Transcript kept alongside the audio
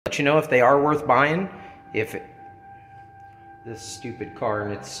Let you know if they are worth buying. If it, this stupid car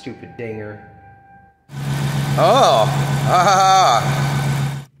and its stupid dinger. Oh, ah.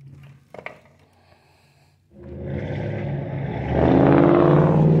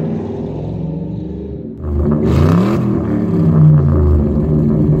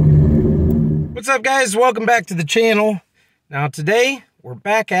 What's up, guys? Welcome back to the channel. Now today we're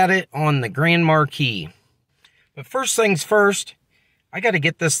back at it on the Grand Marquis. But first things first, I got to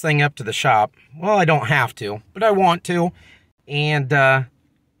get this thing up to the shop. Well, I don't have to, but I want to. And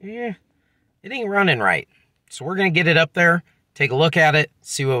it ain't running right. So we're going to get it up there, take a look at it,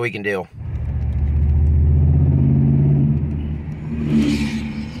 see what we can do.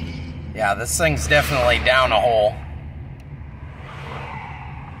 Yeah, this thing's definitely down a hole.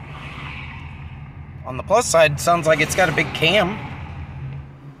 On the plus side, sounds like it's got a big cam.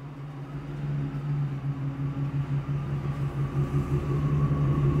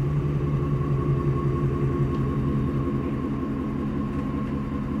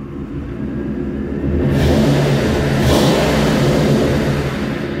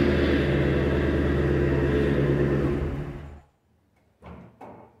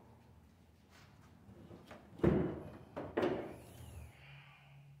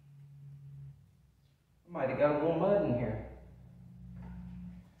 Might have got a little mud in here.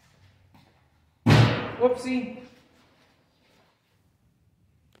 Whoopsie.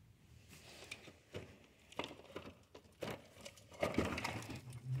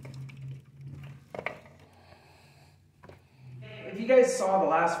 If you guys saw the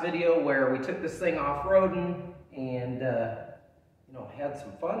last video where we took this thing off-roading and had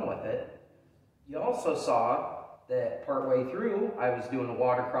some fun with it, you also saw that partway through I was doing a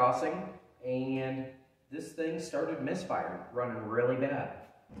water crossing and this thing started misfiring, running really bad.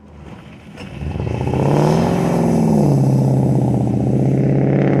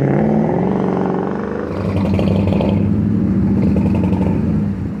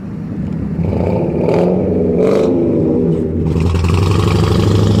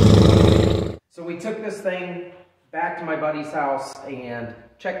 So we took this thing back to my buddy's house and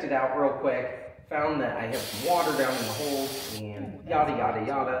checked it out real quick, found that I had some water down in the holes and yada yada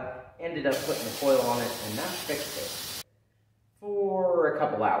yada. Ended up putting the coil on it, and that fixed it for a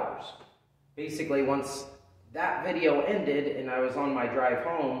couple hours. Basically, once that video ended and I was on my drive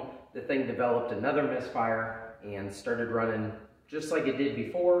home, the thing developed another misfire and started running just like it did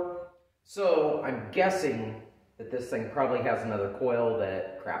before. So I'm guessing that this thing probably has another coil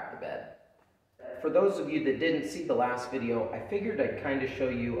that crapped the bed. For those of you that didn't see the last video, I figured I'd kind of show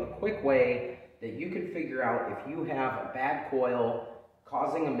you a quick way that you can figure out if you have a bad coil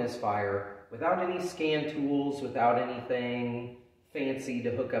causing a misfire without any scan tools, without anything fancy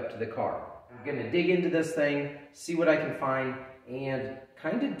to hook up to the car. I'm gonna dig into this thing, see what I can find, and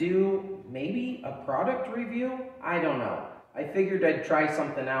kind of do maybe a product review? I don't know. I figured I'd try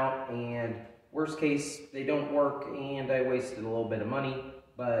something out, and worst case, they don't work, and I wasted a little bit of money,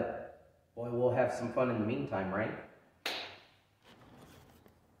 but boy, we'll have some fun in the meantime, right?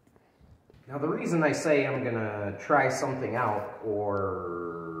 Now the reason I say I'm gonna try something out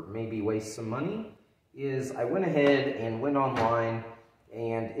or maybe waste some money is I went ahead and went online,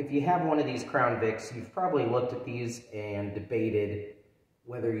 and if you have one of these Crown Vics, you've probably looked at these and debated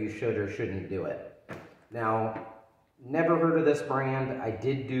whether you should or shouldn't do it. Now, never heard of this brand. I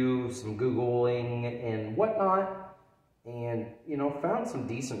did do some Googling and whatnot and, found some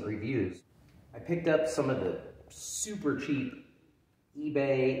decent reviews. I picked up some of the super cheap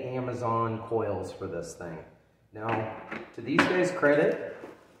eBay, Amazon coils for this thing. Now, to these guys' credit,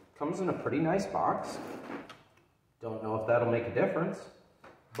 comes in a pretty nice box. Don't know if that'll make a difference,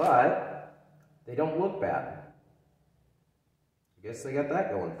 but they don't look bad. I guess they got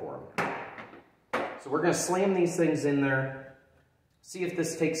that going for them. So we're gonna slam these things in there, see if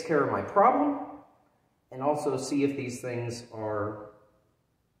this takes care of my problem, and also see if these things are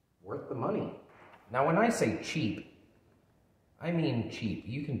worth the money. Now, when I say cheap, I mean cheap.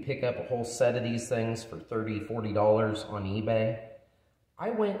 You can pick up a whole set of these things for $30, $40 on eBay.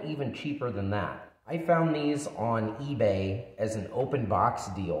 I went even cheaper than that. I found these on eBay as an open box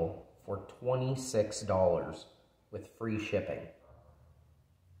deal for $26 with free shipping.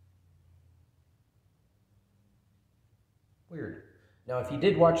 Weird. Now, if you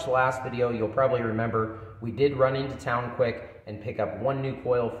did watch the last video, you'll probably remember we did run into town quick and pick up one new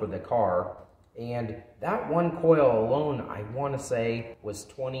coil for the car. And that one coil alone, I want to say, was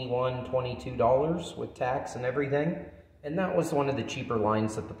 $21, $22 with tax and everything. And that was one of the cheaper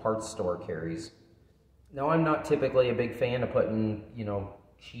lines that the parts store carries. Now, I'm not typically a big fan of putting,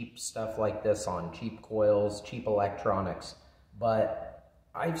 cheap stuff like this on, cheap coils, cheap electronics. But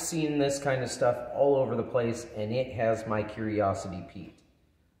I've seen this kind of stuff all over the place, and it has my curiosity piqued.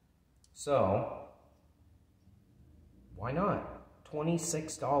 So, why not?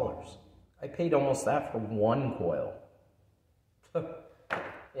 $26. I paid almost that for one coil.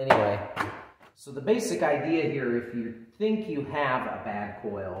 Anyway, so the basic idea here, if you think you have a bad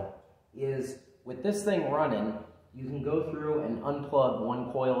coil, is with this thing running, you can go through and unplug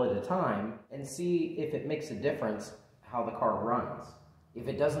one coil at a time and see if it makes a difference how the car runs. If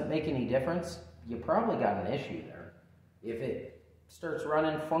it doesn't make any difference, you probably got an issue there. If it starts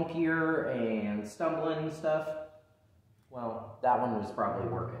running funkier and stumbling and stuff, well, that one was probably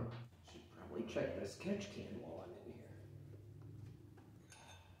working. Should probably check this catch can while I'm in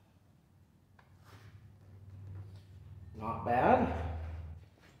here. Not bad.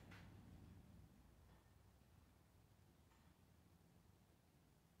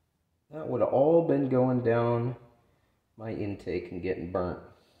 That would have all been going down my intake and getting burnt.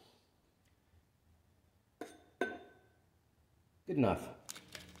 Good enough.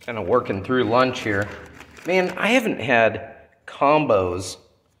 Kind of working through lunch here. Man, I haven't had combos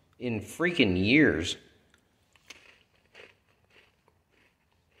in freaking years.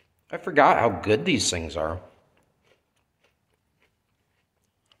 I forgot how good these things are.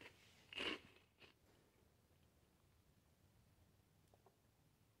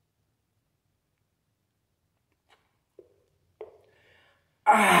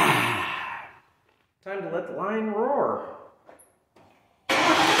 Time to let the lion roar.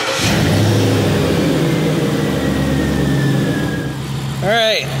 All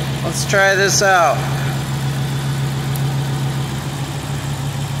right, let's try this out.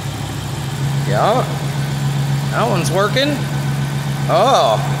 Yeah, that one's working.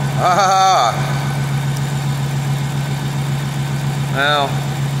 Oh, well,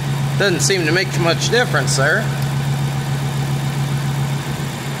 doesn't seem to make too much difference there.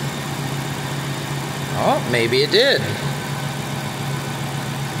 Oh, maybe it did.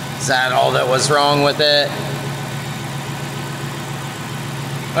 Is that all that was wrong with it?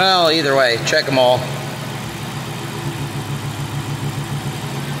 Well, either way, check them all.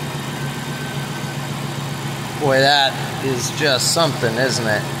 Boy, that is just something, isn't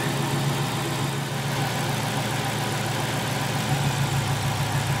it?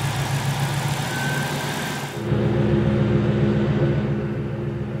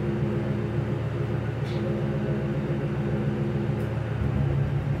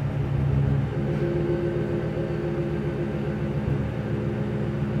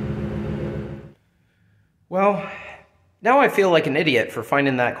 Well, now I feel like an idiot for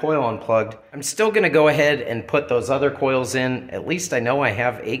finding that coil unplugged. I'm still going to go ahead and put those other coils in. At least I know I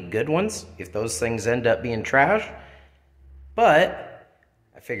have 8 good ones if those things end up being trash. But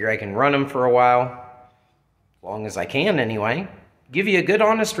I figure I can run them for a while, as long as I can anyway. Give you a good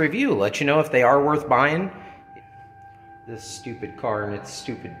honest review, let you know if they are worth buying. This stupid car and its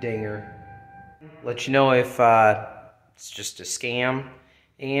stupid dinger. Let you know if it's just a scam.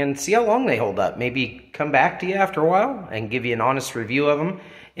 And see how long they hold up. Maybe come back to you after a while and give you an honest review of them.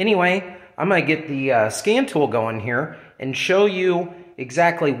 Anyway, I'm going to get the scan tool going here and show you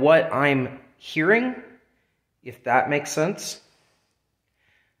exactly what I'm hearing, if that makes sense.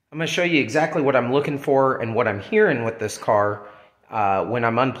 I'm going to show you exactly what I'm looking for and what I'm hearing with this car when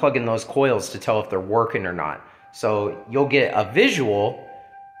I'm unplugging those coils to tell if they're working or not. So you'll get a visual.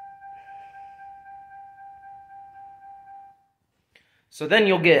 So then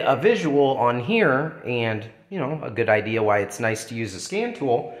you'll get a visual on here and, you know, a good idea why it's nice to use a scan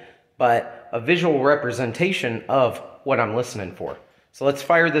tool, but a visual representation of what I'm listening for. So let's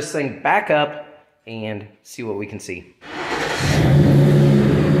fire this thing back up and see what we can see.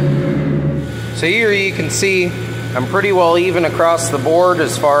 So here you can see I'm pretty well even across the board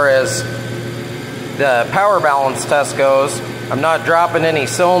as far as the power balance test goes. I'm not dropping any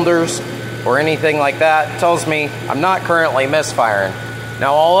cylinders or anything like that. It tells me I'm not currently misfiring.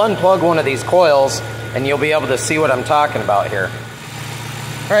 Now I'll unplug one of these coils and you'll be able to see what I'm talking about here.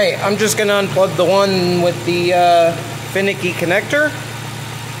 Alright, I'm just going to unplug the one with the finicky connector.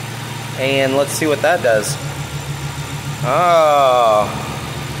 And let's see what that does. Oh,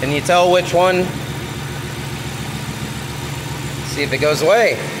 can you tell which one? See if it goes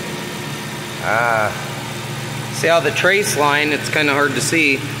away. See how the trace line, it's kind of hard to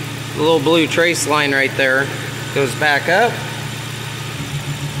see. The little blue trace line right there goes back up,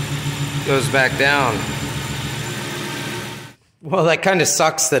 goes back down. Well, that kind of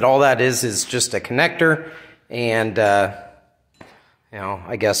sucks that all that is just a connector, and you know,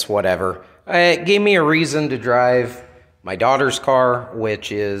 I guess whatever. It gave me a reason to drive my daughter's car,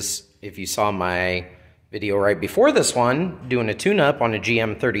 which is, if you saw my video right before this one, doing a tune-up on a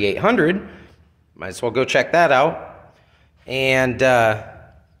GM 3800. Might as well go check that out. And,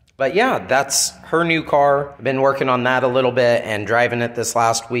 but yeah, that's her new car. I've been working on that a little bit and driving it this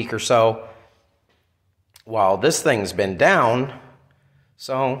last week or so while this thing's been down.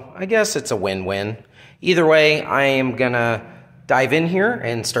 So I guess it's a win-win. Either way, I am gonna dive in here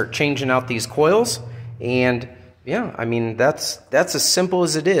and start changing out these coils. And yeah, I mean, that's as simple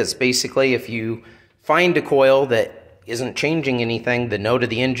as it is. Basically, if you find a coil that isn't changing anything, the note of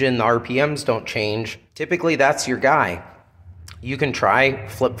the engine, the RPMs don't change, typically that's your guy. You can try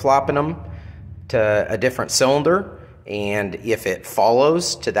flip-flopping them to a different cylinder, and if it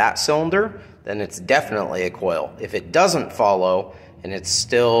follows to that cylinder, then it's definitely a coil. If it doesn't follow and it's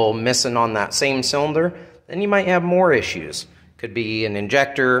still missing on that same cylinder, then you might have more issues. Could be an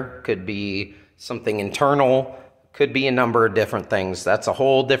injector, could be something internal, could be a number of different things. That's a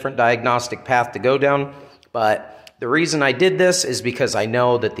whole different diagnostic path to go down. But the reason I did this is because I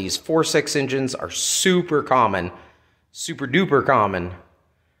know that these 4.6 engines are super common, super duper common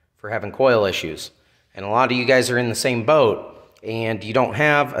for having coil issues. And a lot of you guys are in the same boat and you don't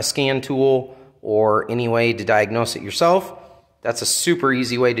have a scan tool or any way to diagnose it yourself. That's a super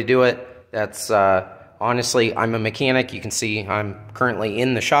easy way to do it. That's honestly, I'm a mechanic. You can see I'm currently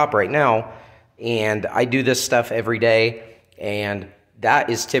in the shop right now. And I do this stuff every day, and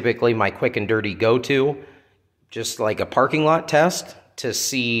that is typically my quick and dirty go-to, just like a parking lot test to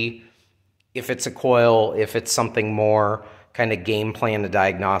see if it's a coil, if it's something more, kind of game plan to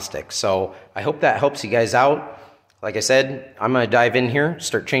diagnostic. So I hope that helps you guys out. Like I said, I'm going to dive in here,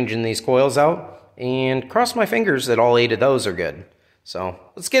 start changing these coils out, and cross my fingers that all 8 of those are good. So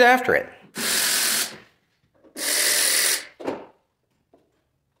let's get after it.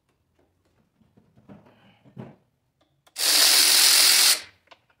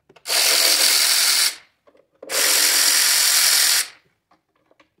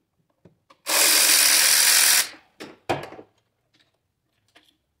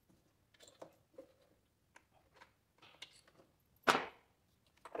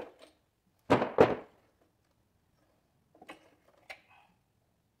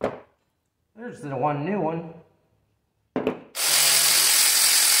 There's the one new one.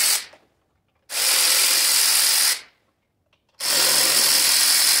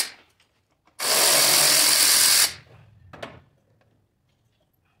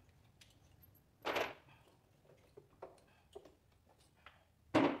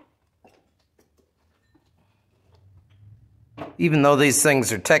 Even though these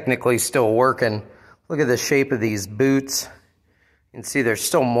things are technically still working, look at the shape of these boots. You can see there's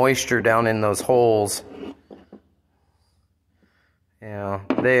still moisture down in those holes. Yeah,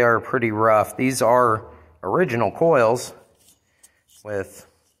 they are pretty rough. These are original coils with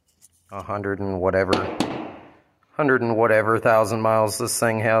 100 and whatever thousand miles this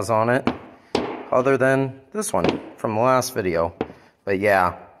thing has on it, other than this one from the last video. But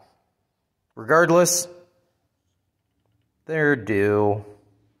yeah, regardless, they're due.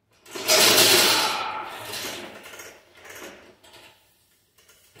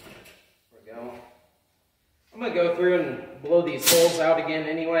 I'm going to go through and blow these holes out again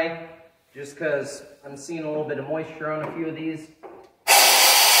anyway, just because I'm seeing a little bit of moisture on a few of these.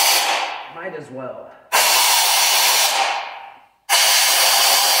 Might as well.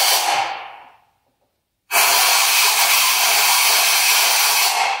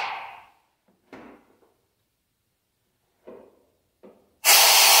 Got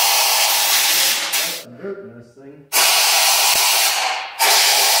some dirt in this thing.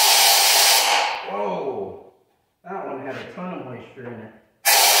 Whoa! That one had a ton of moisture in it.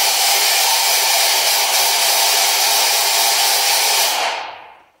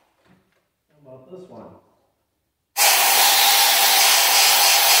 How about this one?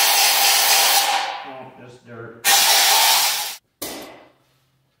 Oh, just dirt.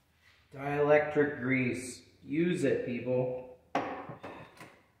 Dielectric grease. Use it, people. A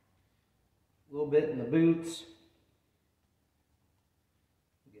little bit in the boots.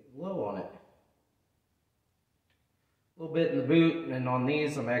 Get low on it. A little bit in the boot, and on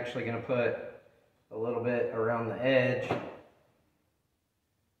these I'm actually going to put a little bit around the edge of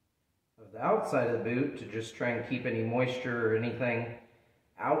the outside of the boot to just try and keep any moisture or anything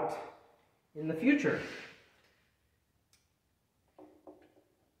out in the future.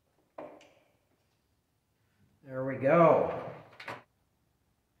 There we go.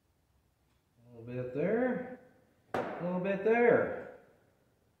 A little bit there, a little bit there.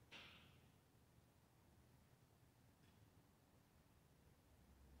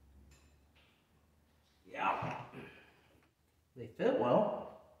 They fit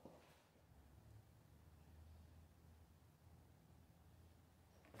well.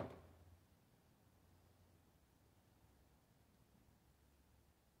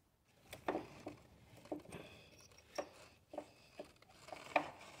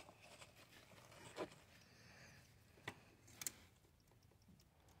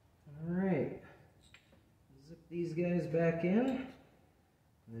 these guys back in, and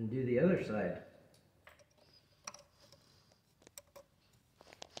then do the other side.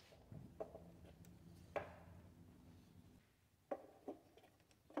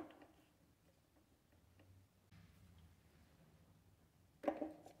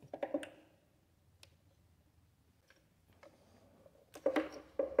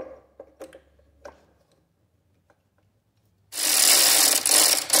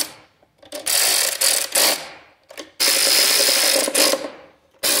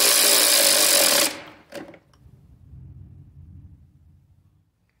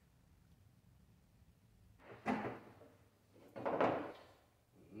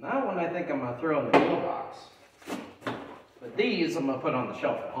 That one I think I'm going to throw in the glue box. But these I'm going to put on the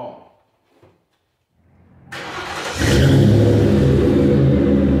shelf at home.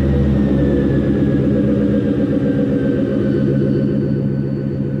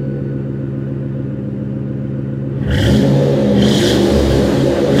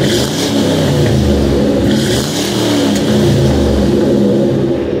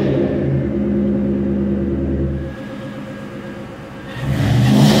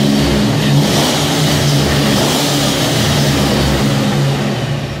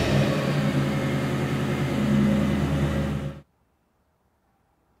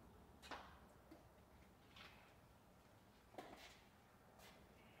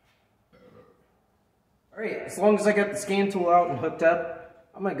 Alright, as long as I got the scan tool out and hooked up,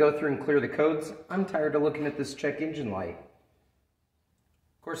 I'm going to go through and clear the codes. I'm tired of looking at this check engine light.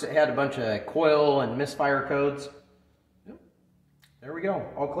 Of course, it had a bunch of coil and misfire codes. Yep. There we go,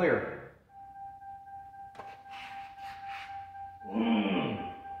 all clear.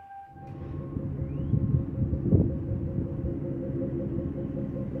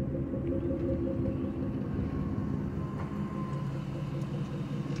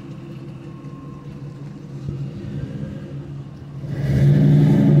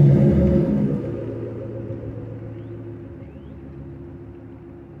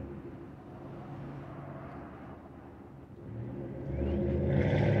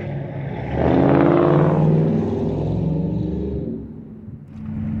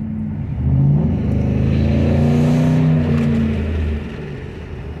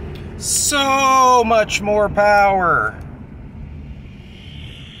 So much more power.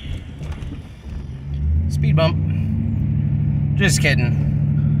 Speed bump. Just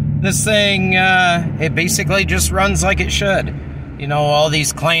kidding. This thing, it basically just runs like it should. You know, all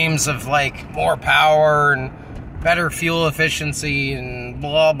these claims of like more power and better fuel efficiency and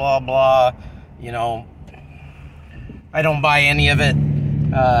blah, blah, blah. You know, I don't buy any of it.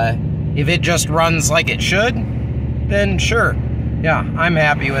 If it just runs like it should, then sure. Yeah, I'm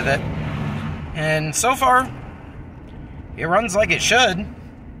happy with it. And so far, it runs like it should.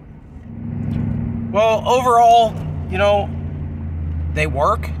 Well, overall, you know, they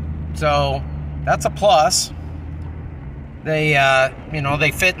work, so that's a plus. They, you know,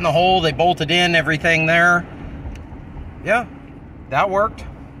 they fit in the hole, they bolted in everything there. Yeah, that worked.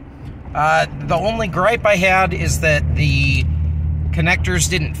 The only gripe I had is that the connectors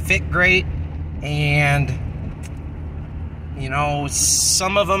didn't fit great, and you know,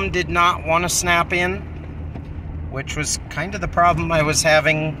 some of them did not want to snap in, which was kind of the problem I was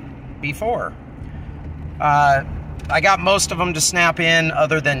having before. I got most of them to snap in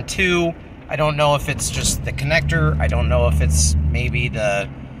other than two. I don't know if it's just the connector. I don't know if it's maybe the,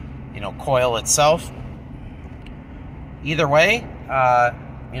 you know, coil itself. Either way,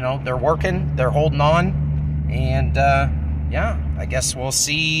 you know, they're working, they're holding on, and yeah, I guess we'll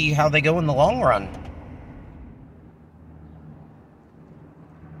see how they go in the long run.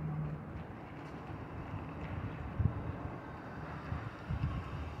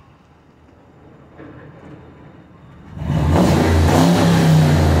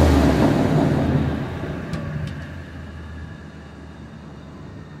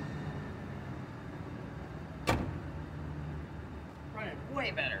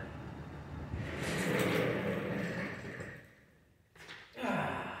 Way better.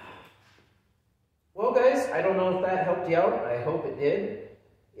 Well, guys, I don't know if that helped you out. I hope it did.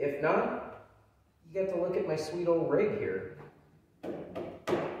 If not, you got to look at my sweet old rig here.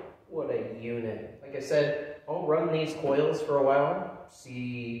 What a unit. Like I said, I'll run these coils for a while,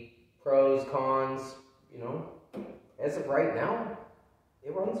 see pros, cons, you know. As of right now,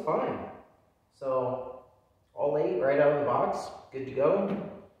 it runs fine. So, all 8 right out of the box, good to go.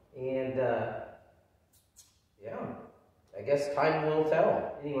 And yeah, I guess time will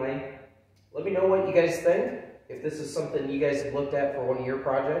tell. Anyway, let me know what you guys think. If this is something you guys have looked at for one of your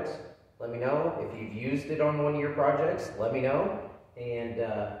projects, let me know. If you've used it on one of your projects, let me know. And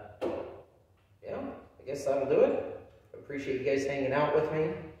yeah, I guess that'll do it. I appreciate you guys hanging out with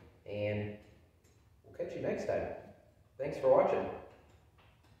me, and we'll catch you next time. Thanks for watching.